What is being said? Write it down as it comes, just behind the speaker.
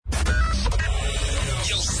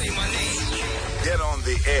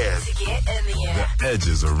air. To get in the air. The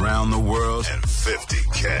edges around the world and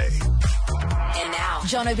 50K. And now,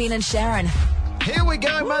 Jono, Ben and Sharyn. Here we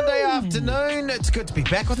go, Monday afternoon. It's good to be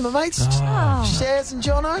back with my mates. Shaz and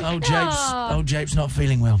Jono. Old Jape's not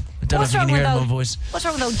feeling well. I don't know if you can hear it in my voice. What's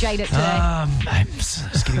wrong with old Jade today?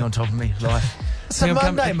 It's getting on top of me. Life. It's a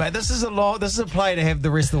Monday, mate. This is a play to have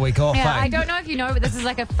the rest of the week off. Yeah, eh? I don't know if you know, but this is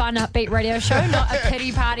like a fun, upbeat radio show, not a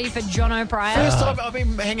kiddie party for Jono Pryor. First time I've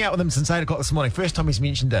been hanging out with him since 8 o'clock this morning. First time he's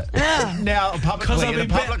mentioned it. Now publicly in a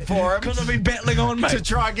public forum. Because I've been battling on, mate. To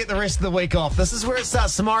try and get the rest of the week off. This is where it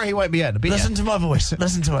starts. Tomorrow he won't be in. Listen to my voice.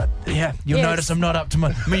 Listen to it. Yeah, you'll notice I'm not up to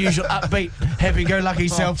my usual upbeat, happy-go-lucky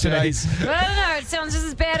self today. But I don't know, it sounds just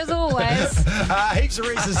as bad as always. Heaps of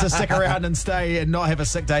reasons to stick around and stay and not have a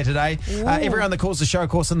sick day today. Everyone that calls the show, of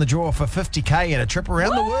course, in the draw for 50K and a trip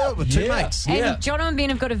around the world with two mates. And Jono and Ben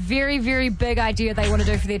have got a very, very big idea they want to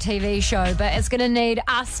do for their TV show, but it's going to need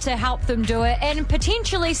us to help them do it and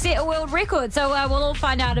potentially set a world record. So we'll all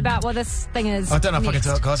find out about what this thing is. I don't know if I next.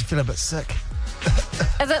 can do it, guys. I feel a bit sick.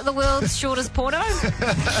 Is it the world's shortest porno?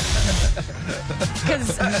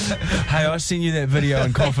 Hey, I sent you that video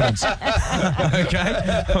in confidence.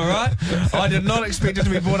 Okay? All right? I did not expect it to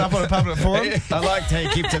be brought up on a public forum. I liked how you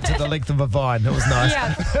kept it to the length of a vine. It was nice.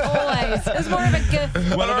 Yeah, always. It's more of a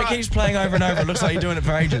gift. Well, if it keeps playing over and over, it looks like you're doing it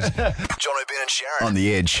for ages. Jono, Ben and Sharyn. On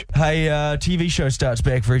the edge. Hey, TV show starts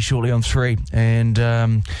back very shortly on 3, and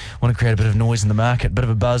want to create a bit of noise in the market, bit of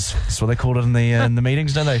a buzz. That's what they call it in the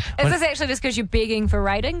meetings, don't they? Is this actually just because you're begging for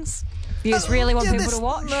ratings? You just really want people to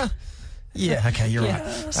watch? Yeah, okay, you're right.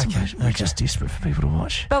 Okay, we're just desperate for people to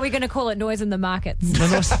watch. But we're going to call it noise in the markets.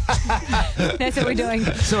 That's what we're doing.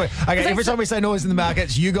 Sorry. Okay, every time we say noise in the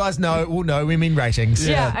markets, you guys will know we mean ratings.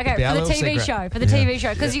 Yeah, okay, for the TV show. For the TV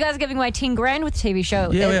show. Because you guys are giving away 10 grand with the TV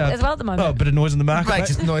show as well at the moment. Oh, a bit of noise in the market. Mate,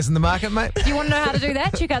 just noise in the market, mate. If you want to know how to do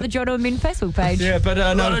that, check out the Jono and Ben Facebook page. Yeah, but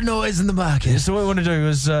a lot of noise in the market. So what we want to do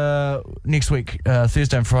is next week,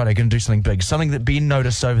 Thursday and Friday, going to do something big. Something that Ben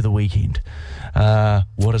noticed over the weekend.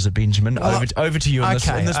 What is it, Benjamin? Over to you in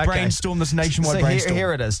this brainstorm, this nationwide brainstorm.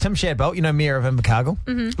 Here it is. Tim Shadbolt, Mayor of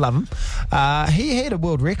Invercargill. Love him. He had a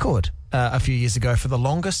world record a few years ago for the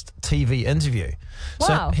longest TV interview.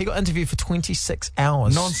 Wow. So he got interviewed for 26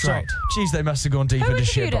 hours. Non-stop. Jeez, they must have gone deep into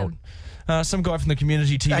Shadbolt. Some guy from the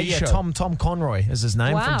community TV show. Tom Conroy is his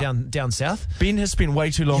name, from down south. Ben has spent way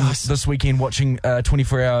too long this weekend watching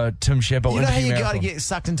 24-hour Tim Shadbolt interview. You know how you got to get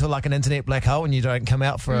sucked into like an internet black hole and you don't come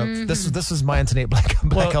out for this was my internet black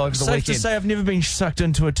hole over the weekend. Safe to say I've never been sucked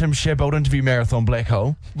into a Tim Shadbolt interview marathon black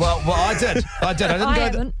hole. Well, I did.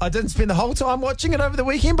 I didn't spend the whole time watching it over the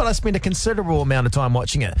weekend, but I spent a considerable amount of time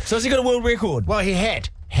watching it. So has he got a world record? Well, he had.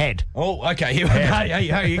 Oh, okay.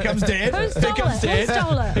 Here comes Dad. Who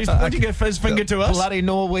stole it? He's pointing his finger to us. Bloody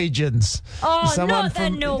Norwegians. Oh, not the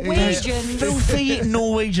Norwegians. Filthy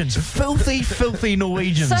Norwegians. Filthy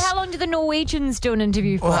Norwegians. So how long did the Norwegians do an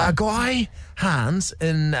interview for? Well, a guy, Hans,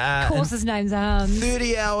 in... of course his name's Hans.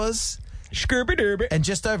 30 hours... Scooby-Dooby. And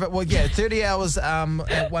just over, 30 hours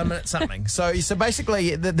at 1 minute something. So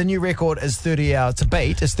basically, the new record is 30 hours to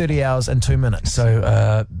beat, is 30 hours and 2 minutes.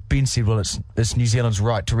 So Ben said, well, it's New Zealand's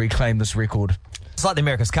right to reclaim this record. It's like the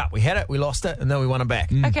America's Cup. We had it, we lost it, and then we won it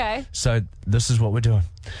back. Okay. So this is what we're doing.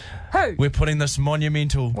 Who? We're putting this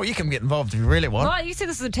monumental... Well, you can get involved if you really want. Right, you said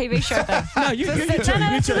this is a TV show thing. No, you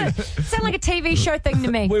too. Sound like a TV show thing to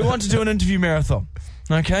me. We want to do an interview marathon,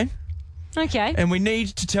 okay? Okay. And we need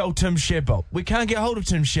to tell Tim Shadbolt. We can't get hold of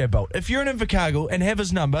Tim Shadbolt. If you're in Invercargill and have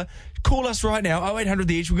his number, call us right now, 0800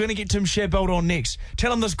 The Edge. We're going to get Tim Shadbolt on next.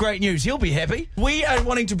 Tell him this great news. He'll be happy. We are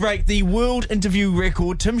wanting to break the world interview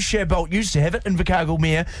record. Tim Shadbolt used to have it, Invercargill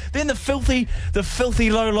Mayor. Then the filthy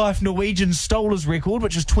low-life Norwegians stole his record,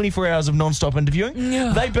 which is 24 hours of non-stop interviewing.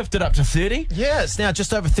 Yeah. They biffed it up to 30. Yeah, it's now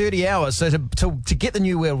just over 30 hours. So to get the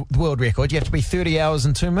new world record, you have to be 30 hours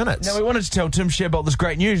and 2 minutes. Now, we wanted to tell Tim Shadbolt this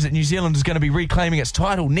great news that New Zealand is going to be reclaiming its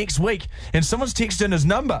title next week. And someone's texted in his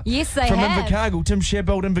number. Yes, they from have. Invercargill, Tim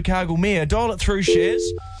Shadbolt, Invercargill Mayor. Dial it through, Shares.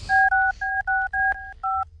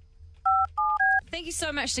 Thank you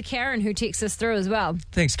so much to Karen who texts us through as well.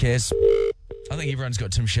 Thanks, Kaz. I think everyone's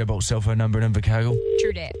got Tim Shadbolt's cell phone number in Invercargill.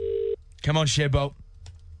 True dat. Come on, Shadbolt.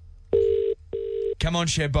 Come on,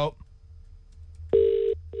 Shadbolt.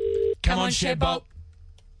 Come on, Shadbolt.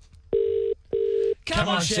 Come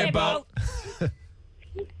on, Shadbolt.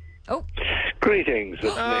 Oh. Greetings,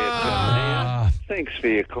 it's Mayor Tim here. Thanks for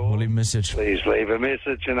your call. We'll leave a message. Please leave a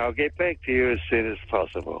message and I'll get back to you as soon as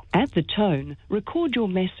possible. At the tone, record your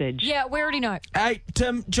message. Yeah, we already know. Hey,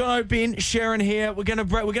 Tim, Jono, Ben, Sharyn here. We're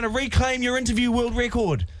gonna reclaim your interview world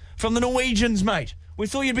record from the Norwegians, mate. We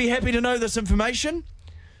thought you'd be happy to know this information.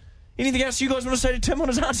 Anything else you guys want to say to Tim on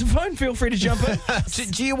his answer phone? Feel free to jump in.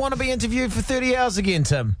 Do you want to be interviewed for 30 hours again,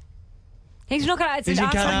 Tim? He's not going to answer. He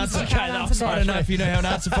can't answer. I don't know if you know how an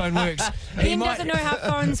answer phone works. He doesn't know how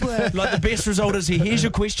phones work. Like, the best result is he hears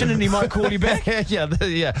your question and he might call you back.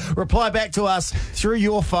 yeah. Reply back to us through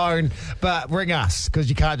your phone, but ring us, because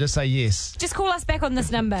you can't just say yes. Just call us back on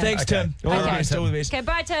this number. Thanks, Tim. All the best. All the best. Okay,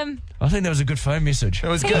 bye, Tim. I think that was a good phone message. It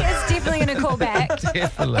was He good. is definitely going to call back.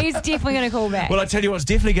 Definitely. He's definitely going to call back. Well, I tell you what's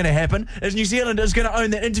definitely going to happen is New Zealand is going to own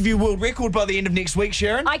that interview world record by the end of next week,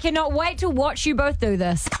 Sharyn. I cannot wait to watch you both do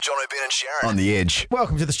this. Jono, Ben and Sharyn on the edge.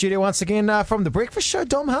 Welcome to the studio once again from The Breakfast Show.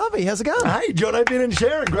 Dom Harvey, how's it going? Hey, Jono, Ben and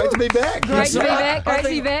Sharyn, great to be back. Great to be back. Great to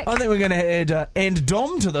be back. I think we're going to add and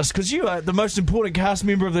Dom to this, because you are the most important cast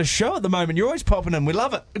member of this show at the moment. You're always popping in. We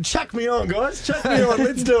love it. Chuck me on, guys. Chuck me on.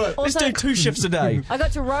 Let's do it. Let's Also- do 2 shifts a day. I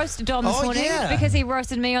got to roast Dom this Oh, morning yeah. because he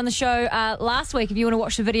roasted me on the show last week. If you want to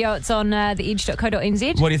watch the video, it's on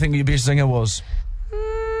theedge.co.nz. What do you think your best singer was?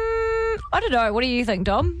 I don't know. What do you think,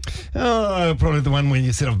 Dom? Oh, probably the one where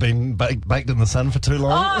you said I've been baked in the sun for too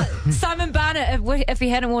long. Oh, Simon Barnett if he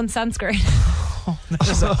hadn't worn sunscreen.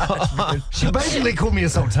 She basically called me a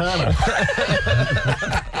sultana.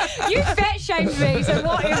 You fat shamed me, so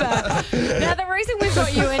whatever. Now, the reason we've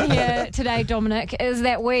got you in here today, Dominic, is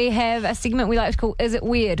that we have a segment we like to call Is It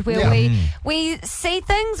Weird? Where we see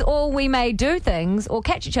things, or we may do things, or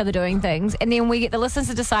catch each other doing things, and then we get the listeners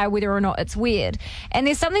to decide whether or not it's weird. And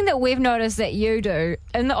there's something that we've noticed that you do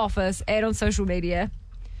in the office and on social media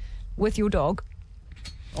with your dog.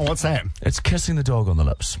 Oh, what's that? It's kissing the dog on the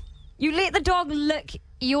lips. You let the dog lick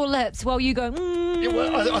your lips while you go, Yeah,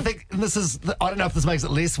 well, I think this is. I don't know if this makes it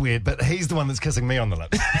less weird, but he's the one that's kissing me on the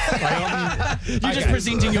lips. You're just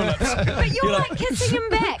presenting your lips. But you're like kissing him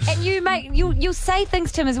back, and you'll say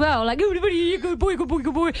things to him as well, like, "Oh, good boy, good boy,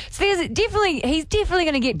 good boy." So he's definitely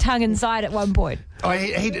going to get tongue inside at one point. Oh,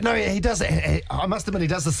 he does it. I must admit, he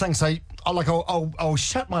does this thing. So, I'll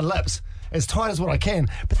shut my lips as tight as what I can,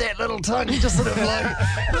 but that little tongue just sort of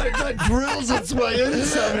like drills its way in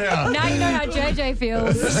somehow. Now you know how JJ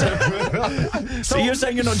feels. So you're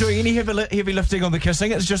saying you're not doing any heavy lifting on the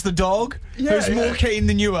kissing? It's just the dog who's more keen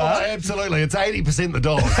than you are? Oh, absolutely. It's 80% the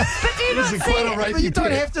dog. But do you not He's see quite a it? rapey You don't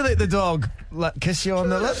pet. have to let the dog kiss you on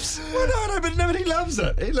the lips. Well, no, but he loves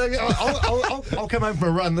it. I'll come home for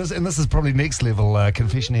a run, and this is probably next level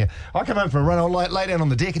confession here. I'll come home for a run, I'll lay down on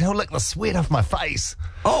the deck, and he'll lick the sweat off my face.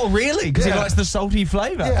 Oh, really? Because he Yeah. likes the salty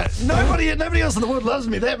flavour. Yeah, nobody else in the world loves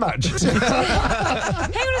me that much. Hang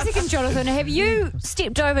on a second, Jonathan. Have you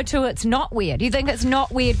stepped over to it's not weird? Do you think it's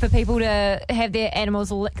not weird for people to have their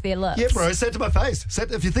animals lick their lips? Yeah, bro, say it to my face.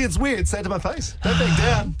 If you think it's weird, say it to my face. Don't back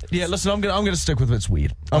down. Yeah, listen, I'm going to stick with it's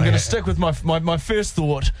weird. I'm going to stick with my first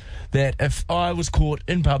thought that if I was caught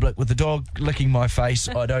in public with the dog licking my face,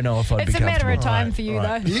 I don't know if I'd It's be a matter of comfortable. time for you,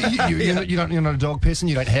 though. You're not a dog person.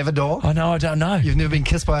 You don't have a dog. I know, I don't know. You've never been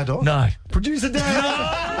kissed by a dog. No. Producer Dan.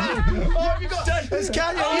 Oh, you got it's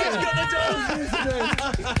Kanye.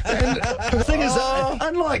 And the thing is,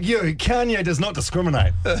 unlike you, Kanye does not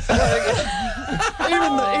discriminate. Even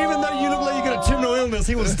though you look like you got a terminal illness,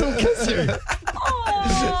 he will still kiss you.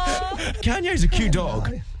 Kanye's a cute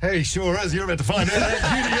dog. Hey, he sure is. You're about to find out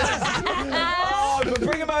how cute he is. Oh,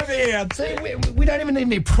 bring him over here. See, we don't even need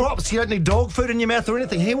any props. You don't need dog food in your mouth or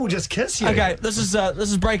anything. He will just kiss you. Okay, this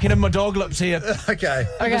is breaking in my dog lips here. Okay.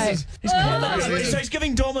 Okay. So he's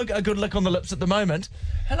giving Dom a good lick on the lips at the moment.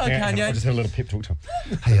 Hello, Yeah, I'll Kanye. just have a little pep talk to him.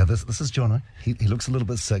 Hey, this is Jono. He looks a little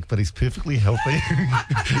bit sick, but he's perfectly healthy.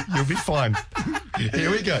 You'll be fine.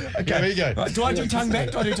 Here we go. Okay. Here we go. Right, do I do tongue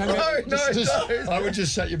back? No. I would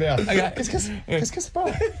just shut your mouth. Okay. Kiss,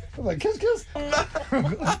 bro. Come on, kiss. It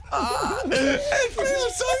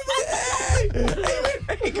feels so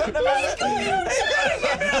bad. He got the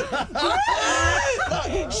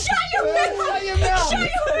Shut your mouth! Shut your mouth!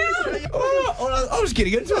 Oh, I was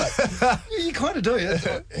getting into it. You kind of do.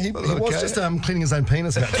 He was just cleaning his own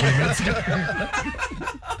penis about 20 minutes ago.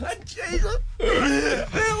 Jesus.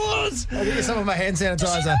 It was. I'll get you some of my hand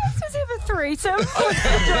sanitizer. Let's have a threesome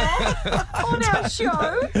on our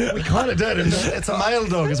show. We kind of did, and it's a male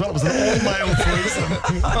dog as well. It was an all-male threesome.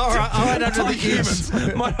 All right under the humans.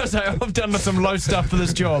 Might I say, I've done some low stuff for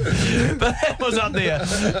this job, but that was up there.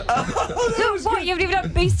 Look, what, you've never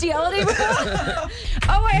done bestiality before?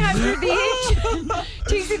 0800 The Edge.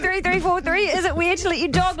 263 Is it weird to let your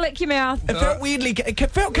dog lick your mouth? It felt weirdly,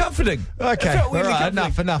 it felt comforting. Okay, It felt all weirdly right,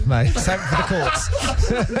 comforting. enough, mate. Save it for the courts.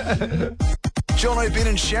 Jono, Ben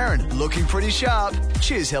and Sharyn, looking pretty sharp.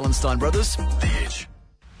 Cheers, Hellenstein Brothers. The Edge.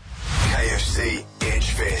 KFC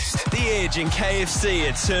Edge Fest. The Edge and KFC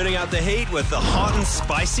are turning up the heat with the hot and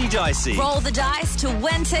spicy dicey. Roll the dice to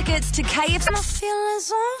win tickets to KFC. My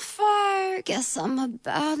feelings on fire. Guess I'm a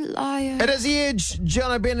bad liar. It is The Edge.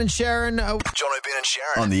 Jono, Ben and Sharyn. Jono, Ben and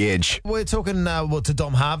Sharyn on The Edge. We're talking to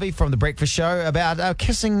Dom Harvey from The Breakfast Show about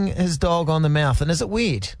kissing his dog on the mouth. And is it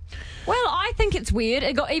weird? Well, I think it's weird.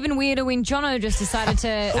 It got even weirder when Jono just decided to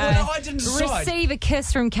I didn't decide. receive a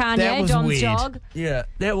kiss from That Kanye, was Dom's weird. dog. Yeah,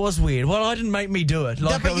 that was weird. Well, I didn't make me do it. No,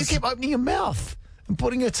 Like, but you kept opening your mouth and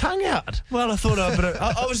putting your tongue out. Well, I thought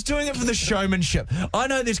I was doing it for the showmanship. I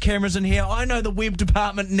know there's cameras in here. I know the web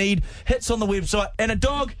department need hits on the website, and a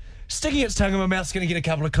dog sticking its tongue in my mouth is going to get a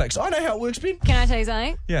couple of clicks. I know how it works, Ben. Can I tell you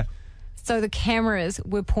something? Yeah. So the cameras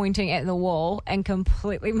were pointing at the wall and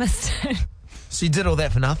completely missed it. So you did all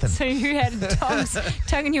that for nothing. So you had a dog's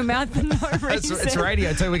tongue in your mouth for no reason. It's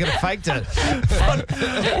radio too. We could have faked it.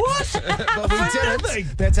 What? But we did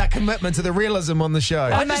it. That's our commitment to the realism on the show.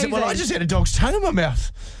 I just had a dog's tongue in my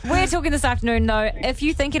mouth. We're talking this afternoon, though, if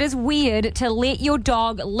you think it is weird to let your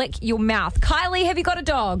dog lick your mouth. Kylie, have you got a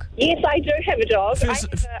dog? Yes, I do have a dog. First-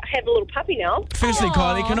 I have a little puppy now. Firstly, Aw.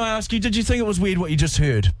 Kylie, can I ask you, did you think it was weird what you just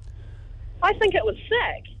heard? I think it was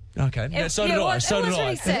sick. Okay. Yeah, so did it I. was, So it did was I.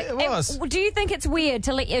 really sick. It was. Do you think it's weird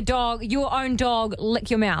to let your own dog, lick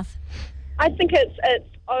your mouth? I think it's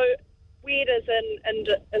weird as in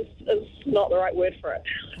is not the right word for it.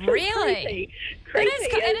 Really? Creepy.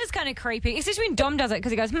 It is kind of creepy, especially when Dom does it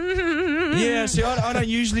because he goes, Yeah, see, I don't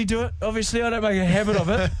usually do it. Obviously, I don't make a habit of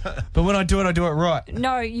it. But when I do it right.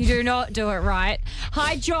 No, you do not do it right.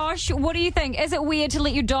 Hi, Josh. What do you think? Is it weird to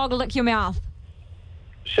let your dog lick your mouth?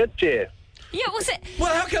 Shit, yeah. Yeah, what's it?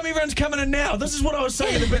 Well, how come everyone's coming in now? This is what I was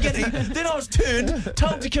saying in the beginning. Then I was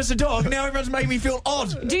told to kiss a dog. Now everyone's making me feel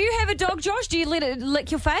odd. Do you have a dog, Josh? Do you let it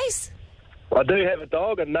lick your face? I do have a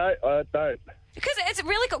dog, and no, I don't. Because it's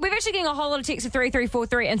really cool. We're actually getting a whole lot of texts of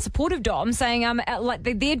 3343 in support of Dom saying like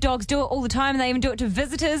their dogs do it all the time and they even do it to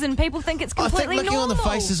visitors and people think it's I completely think licking normal. on the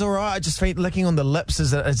face is all right. I just think licking on the lips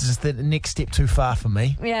is just the next step too far for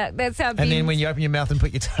me. Yeah, that's how. And then when you open your mouth and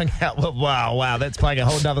put your tongue out, well, wow, that's playing a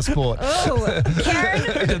whole nother sport. Oh, Karen,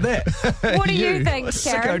 Who did that? what do you think,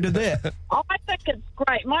 Sicko Karen? did that. I think it's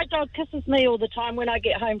great. My dog kisses me all the time when I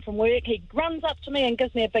get home from work. He runs up to me and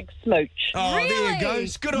gives me a big smooch. Oh, there Really? you go.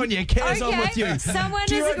 It's good on you, Kaz. I'm with you. Someone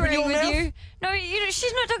Do you is open agreeing your with mouth? you. No,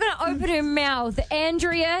 she's not going to open her mouth.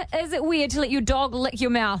 Andrea, is it weird to let your dog lick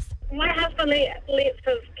your mouth? My husband lets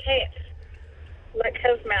his cat lick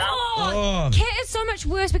his mouth. Oh, cat is so much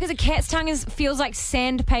worse because a cat's tongue feels like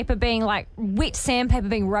sandpaper being like wet sandpaper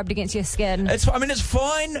being rubbed against your skin. It's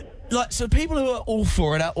fine. Like, so people who are all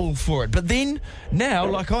for it. But then, now,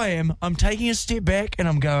 like I am, I'm taking a step back and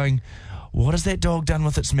I'm going, what has that dog done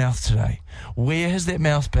with its mouth today? Where has that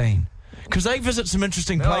mouth been? Because they visit some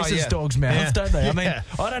interesting places, yeah. dogs' mouths, Yeah. don't they? I mean, Yeah.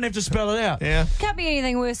 I don't have to spell it out. Yeah. Can't be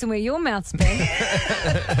anything worse than where your mouth's been.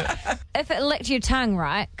 If it licked your tongue,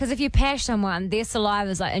 right? Because if you pash someone, their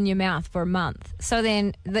saliva's like in your mouth for a month. So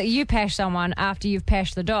then you pash someone after you've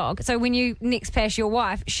pashed the dog. So when you next pash your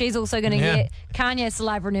wife, she's also going to Yeah. get Kanye's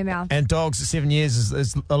saliva in her mouth. And dogs, 7 years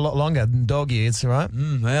is a lot longer than dog years, right?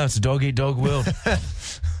 Well, it's a dog-eat-dog world.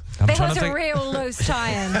 I'm That trying was to a think. real loose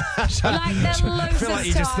tie-in. Like the I loosest feel like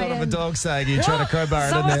you just thought of a tie-in. dog saying you're trying to crowbar it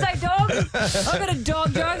in Someone there. say dog? I've got a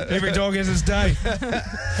dog joke. Every dog has its day.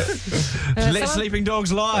 Let sleeping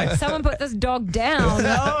dogs lie. Someone put this dog down.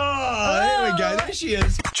 Oh, there we go. There she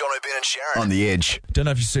is. Jono, Ben and Sharyn on The Edge. Don't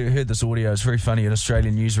know if you heard this audio. It's very funny. An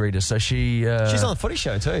Australian newsreader. So she... She's on the footy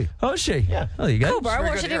show too. Oh, is she? Yeah. Oh, there you go. Cool, bro. I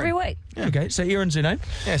watch it every week. Okay, so Erin's her name.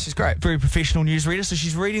 Yeah, she's great. Very professional newsreader. So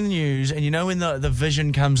she's reading the news, and you know when the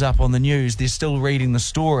vision comes up on the news, they're still reading the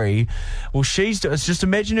story. Well, it's just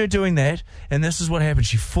imagine her doing that, and this is what happens.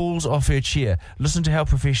 She falls off her chair. Listen to how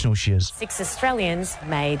professional she is. 6 Australians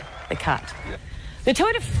made the cut. The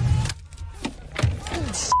Tour de...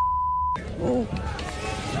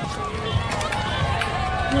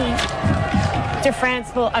 To France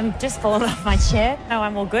I'm just falling off my chair. No,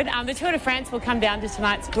 I'm all good. The Tour de France will come down to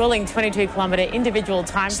tonight's grueling 22-kilometre individual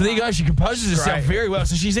time. So there you go. She composes herself Great. very well.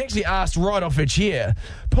 So she's actually asked right off her chair,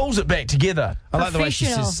 pulls it back together. I like the way she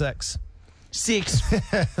Professional. says 6.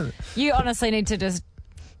 6. You honestly need to just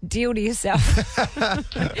deal to yourself.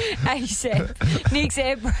 ASAP. Next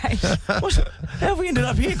air break. How have we ended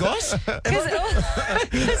up here, guys?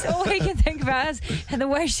 Because all he can think about is the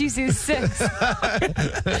way she says 6.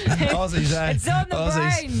 Aussies, eh? It's on the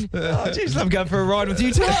Aussies. brain. Oh, jeez, I'm going for a ride with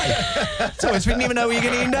you tonight. So we never know where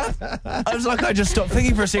you're going to end up. I just stopped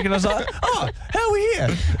thinking for a second. I was like, oh, how are we here?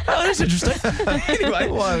 Oh, that's interesting. Anyway,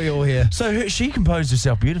 Why are we all here? so she composed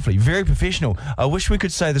herself beautifully, very professional. I wish we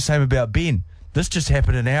could say the same about Ben. This just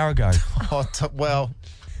happened an hour ago. Oh, well,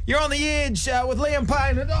 you're on the edge with Liam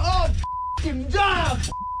Payne. And, f***ing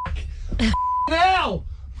hell!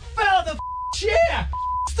 Fell in the chair!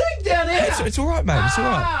 Stink down here! It's all right, mate. It's all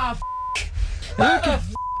right.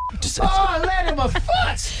 I landed my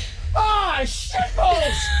foot!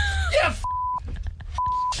 Shitballs! Yeah,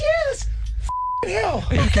 cheers! Hell!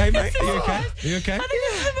 Are you okay, mate? Are you okay? Are you okay? I think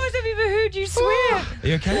this is the most I've ever heard you swear. Are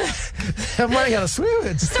you okay? I'm running out of swear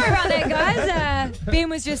words. Sorry about that, guys. Ben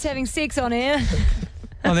was just having sex on air.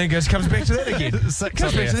 Oh, there it goes. Comes back to that again. Six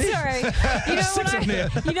Comes back to that. Sorry.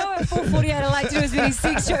 You know at 4:48 I like to do as many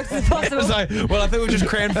sex jokes as possible. So, well, I think we've just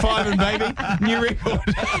crammed 5 in, baby. New record.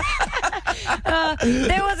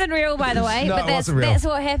 That wasn't real, by the way. No, but it wasn't real. that's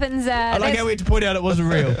what happens. I like how we had to point out it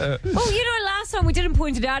wasn't real. Well, last time we didn't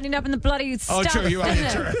point it out, ended up in the bloody Oh, stump. true. You are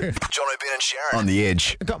true. Jono, Ben and Sharyn on the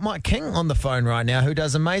edge. I've got Mike King on the phone right now, who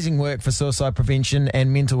does amazing work for suicide prevention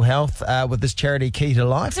and mental health with this charity Key to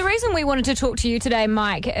Life. The reason we wanted to talk to you today,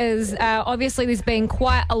 Mike, is obviously there's been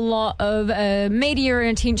quite a lot of media and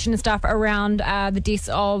attention and stuff around the deaths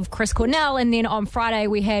of Chris Cornell, and then on Friday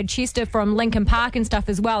we had Chester from Linkin Park and stuff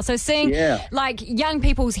as well. So seeing like young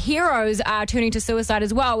people's heroes turning to suicide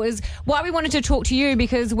as well is why we wanted to talk to you,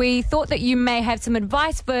 because we thought that you may have some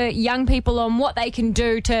advice for young people on what they can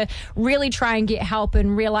do to really try and get help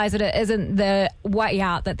and realise that it isn't the way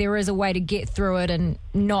out, that there is a way to get through it and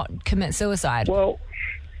not commit suicide. Well,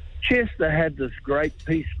 Chester had this great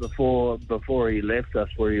piece before he left us,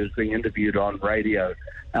 where he was being interviewed on radio,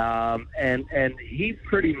 and he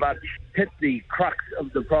pretty much hit the crux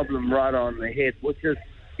of the problem right on the head, which is,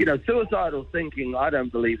 suicidal thinking, I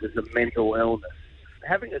don't believe, is a mental illness.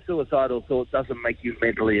 Having a suicidal thought doesn't make you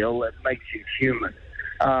mentally ill, it makes you human.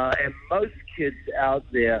 And most kids out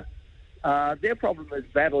there, their problem is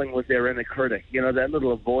battling with their inner critic, that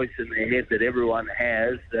little voice in their head that everyone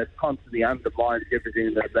has that constantly undermines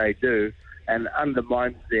everything that they do and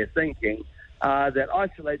undermines their thinking, that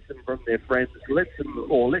isolates them from their friends, lets them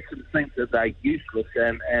think that they're useless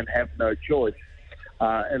and have no choice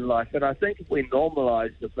in life. And I think if we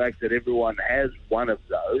normalise the fact that everyone has one of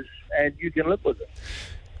those, and you can live with it.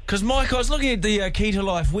 Because, Mike, I was looking at the Key to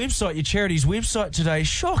Life website, your charity's website today.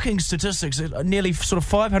 Shocking statistics. Nearly sort of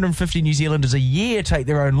 550 New Zealanders a year take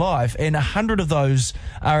their own life, and 100 of those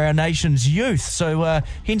are our nation's youth. So,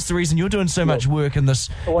 hence the reason you're doing so much work in this.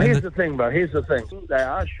 Well, here's the thing, bro. Here's the thing. They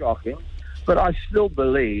are shocking, but I still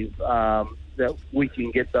believe that we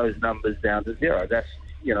can get those numbers down to zero. That's,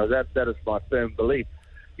 that is my firm belief.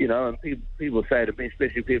 And people say to me,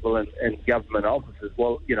 especially people in government offices,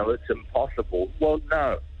 well, it's impossible. Well,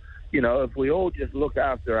 no. If we all just look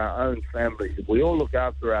after our own families, if we all look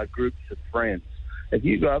after our groups of friends, if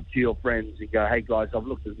you go up to your friends and go, hey, guys, I've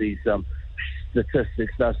looked at these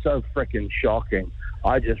statistics, they're so freaking shocking.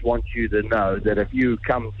 I just want you to know that if you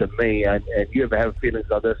come to me and you ever have feelings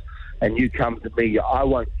like this and you come to me, I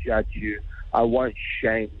won't judge you. I won't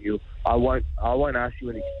shame you. I won't ask you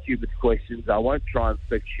any stupid questions. I won't try and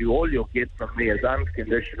fix you. All you'll get from me is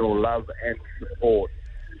unconditional love and support.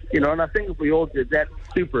 And I think if we all did that,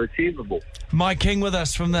 it's super achievable. Mike King with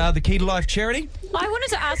us from the Key to Life charity. I wanted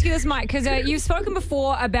to ask you this, Mike, because you've spoken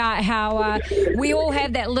before about how we all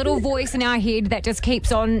have that little voice in our head that just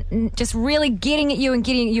keeps on just really getting at you and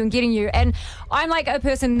getting at you and getting you. And I'm like a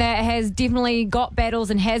person that has definitely got battles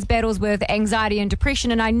and has battles with anxiety and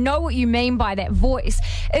depression, and I know what you mean by that voice.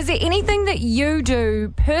 Is there anything that you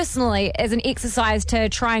do personally as an exercise to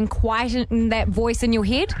try and quieten that voice in your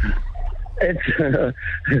head? It's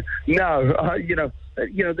no,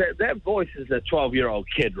 that voice is a 12-year-old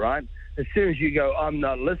kid, right? As soon as you go, I'm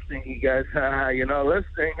not listening, he goes, you're not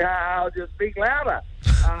listening, I'll just speak louder.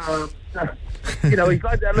 He's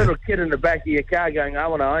like that little kid in the back of your car going, I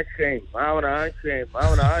want ice cream, I want ice cream, I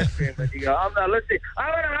want ice cream. And you go, I'm not listening, I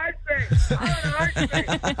want ice cream, I want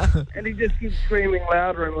ice cream. And he just keeps screaming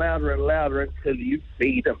louder and louder and louder until you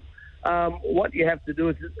feed him. What you have to do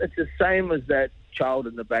is, it's the same as that child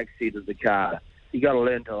in the back seat of the car. You got to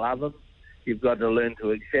learn to love him. You've got to learn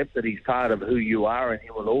to accept that he's part of who you are, and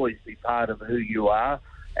he will always be part of who you are.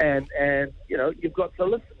 And you've got to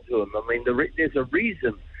listen to him. I mean, there's a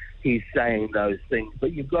reason he's saying those things,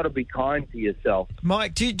 but you've got to be kind to yourself.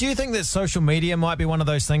 Mike, do you think that social media might be one of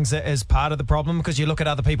those things that is part of the problem? Because you look at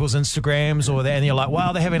other people's Instagrams and you're like,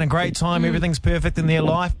 wow, they're having a great time, everything's perfect in their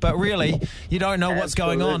life, but really you don't know what's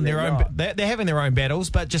going on. They're having their own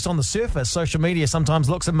battles, but just on the surface, social media sometimes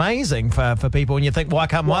looks amazing for people, and you think, why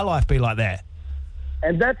can't my life be like that?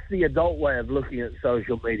 And that's the adult way of looking at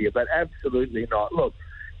social media, but absolutely not. Look,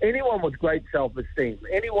 anyone with great self-esteem,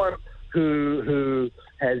 anyone who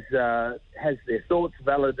has their thoughts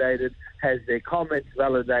validated, has their comments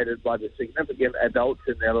validated by the significant adults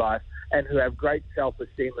in their life, and who have great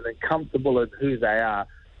self-esteem and are comfortable in who they are.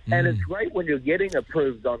 And it's great when you're getting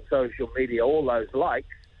approved on social media, all those likes,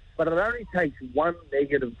 but it only takes one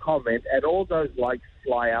negative comment and all those likes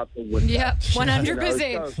fly out the window. Yep,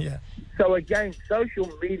 100%. You know, so again,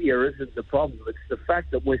 social media isn't the problem. It's the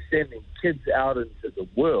fact that we're sending kids out into the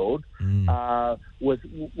world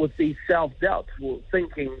with these self-doubts,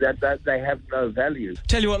 thinking that they have no value.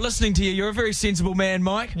 Tell you what, listening to you, you're a very sensible man,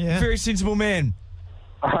 Mike. Yeah. Very sensible man.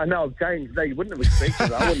 I know, I've changed. No, you wouldn't have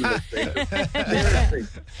expected it. I wouldn't have expected it.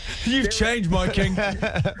 Seriously. You've changed, my king.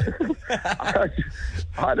 I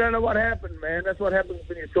don't know what happened, man. That's what happens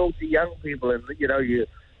when you talk to young people, and you know you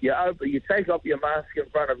take off your mask in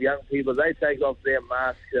front of young people. They take off their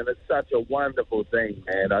masks, and it's such a wonderful thing,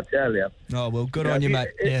 man. I tell you. Oh well, good on you, mate.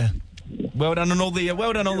 Yeah. Well done on all the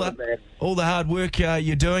hard work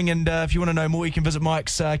you're doing, and if you want to know more, you can visit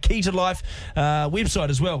Mike's Key to Life website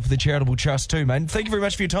as well for the charitable trust too, mate. Thank you very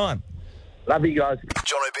much for your time. Love you guys.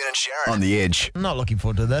 Jono, Ben and Sharyn on the Edge. I'm not looking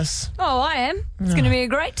forward to this. Oh, I am. It's going to be a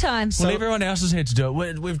great time. Well, everyone else has had to do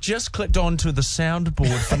it. We've just clicked on to the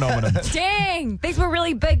soundboard phenomenon. Dang! These were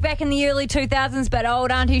really big back in the early 2000s, but old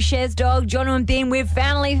Auntie Shaz Dog, Jono and Ben, we've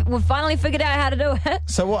finally figured out how to do it.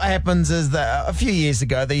 So what happens is that a few years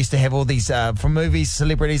ago, they used to have all these, from movies,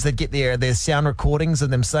 celebrities, they'd get their sound recordings of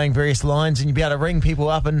them saying various lines, and you'd be able to ring people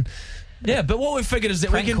up and... Yeah, but what we've figured is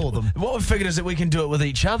that we can call them. What we've figured is that we can do it with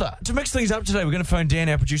each other. To mix things up today, we're going to phone Dan,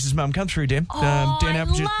 our producer's mum. Come through, Dan. Dan, I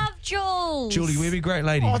love Jules. Julie Webby, great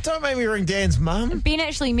lady. Oh, don't make me ring Dan's mum. Ben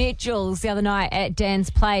actually met Jules the other night at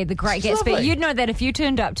Dan's play, The Great Gatsby. Lovely. You'd know that if you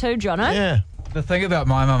turned up too, Jono. Yeah. The thing about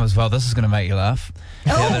my mum as well, this is going to make you laugh.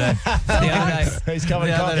 The other day. He's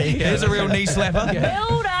coming cocky. There's a real knee slapper.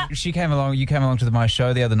 Build up. You came along to my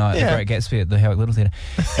show the other night, The Great Gatsby at the Howick Little Theatre.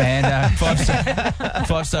 And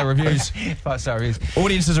 5-star reviews. 5-star reviews.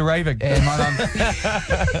 Audiences are raving. And my mum...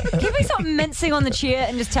 Can we stop mincing on the chair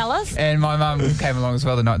and just tell us? And my mum came along as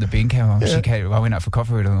well the night that Ben came along. Yeah. I went out for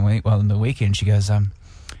coffee with her on the weekend. She goes,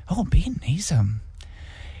 oh, Ben,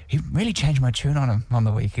 he really changed my tune on him on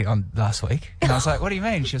last week. And I was like, what do you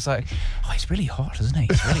mean? She was like, oh, he's really hot, isn't he?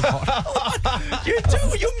 He's really hot. You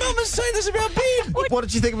do? Your mum is saying this about Ben. What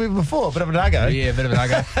did you think of him before? A bit of an uggo? Yeah, a bit of an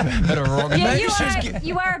uggo. Bit of a rock. Yeah,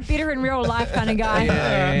 you are a better in real life kind of guy.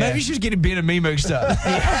 Yeah. Maybe she was getting Ben and me mixed up.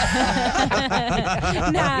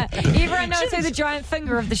 Nah, everyone knows who the giant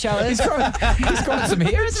finger of the show is. He's got some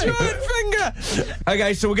hair, isn't he? Giant finger.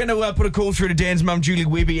 Okay, so we're going to put a call through to Dan's mum, Julie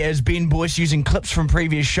Webby, as Ben Boyce, using clips from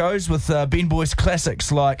previous shows with Ben Boyce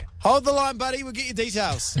classics like... Hold the line, buddy. We'll get your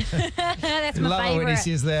details. That's my Love it when he favourite.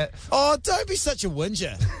 says that. Oh, don't be such a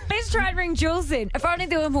whinger. Let's try and ring Jules then. If only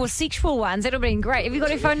there were more sexual ones, that would have been great. Have you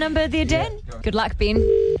got her phone number there, Dan? Good luck, Ben.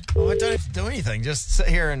 Oh, I don't have to do anything. Just sit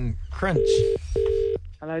here and cringe.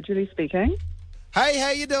 Hello, Julie speaking. Hey,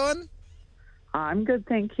 how you doing? I'm good,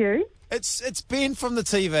 thank you. It's Ben from the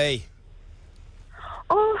TV.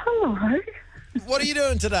 Oh, hello. What are you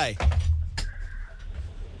doing today?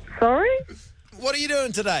 Sorry? What are you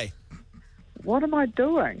doing today? What am I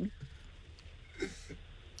doing?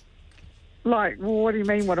 Like, what do you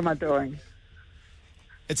mean, what am I doing?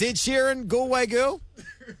 It's Ed Sheeran, Galway Girl.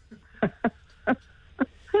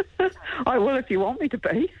 I will if you want me to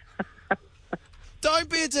be. Don't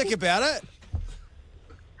be a dick about it.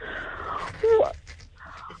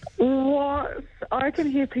 What? I can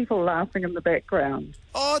hear people laughing in the background.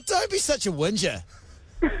 Oh, don't be such a whinger.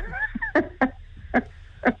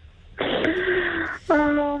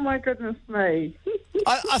 Oh, my goodness me.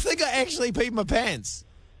 I think I actually peed my pants.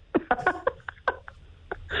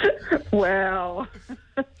 Wow.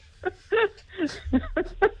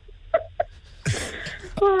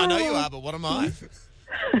 I know you are, but what am I?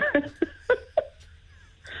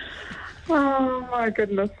 Oh, my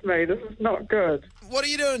goodness me. This is not good. What are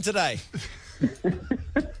you doing today?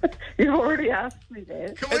 You've already asked me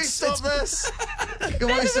that. Can we stop this? Can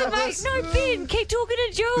we That stop doesn't make... this? No, Ben, keep talking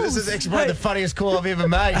to Jules. This is actually probably the funniest call I've ever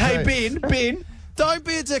made. Hey, too. Ben, Don't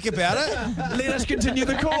be a dick about it. let us continue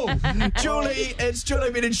the call. Julie, it's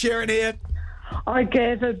Julie, Ben and Sharyn here. I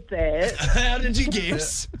gathered that. How did you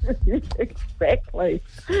guess? Exactly.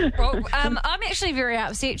 Well, I'm actually very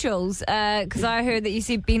upset, Jules, because I heard that you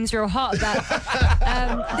said Ben's real hot, but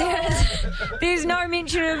there's no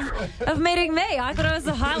mention of meeting me. I thought it was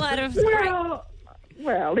the highlight of the break.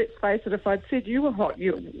 Well, let's face it, if I'd said you were hot,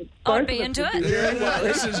 I'd be into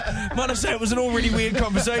it. Might I say it was an already weird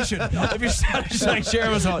conversation. If you started saying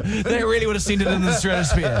Sharyn was hot, they really would have sent it in the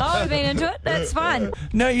stratosphere. I've been into it. That's fine.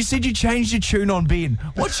 No, you said you changed your tune on Ben.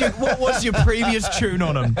 What was your previous tune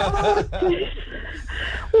on him?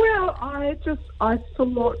 Well, I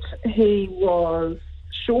thought he was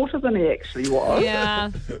shorter than he actually was. Yeah.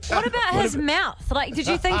 What about his mouth? Like, did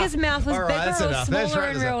you think his mouth was All right, bigger that's or enough. That's smaller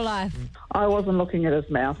right, in that's real life? I wasn't looking at his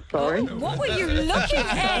mouth, sorry. What were you looking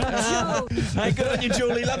at, Joe? Hey, good on you,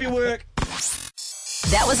 Julie. Love your work.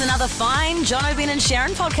 That was another fine Jono, Ben and Sharyn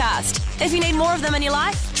podcast. If you need more of them in your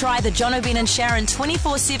life, try the Jono, Ben and Sharyn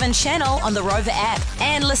 24/7 channel on the Rover app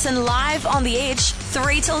and listen live on The Edge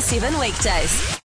 3 till 7 weekdays.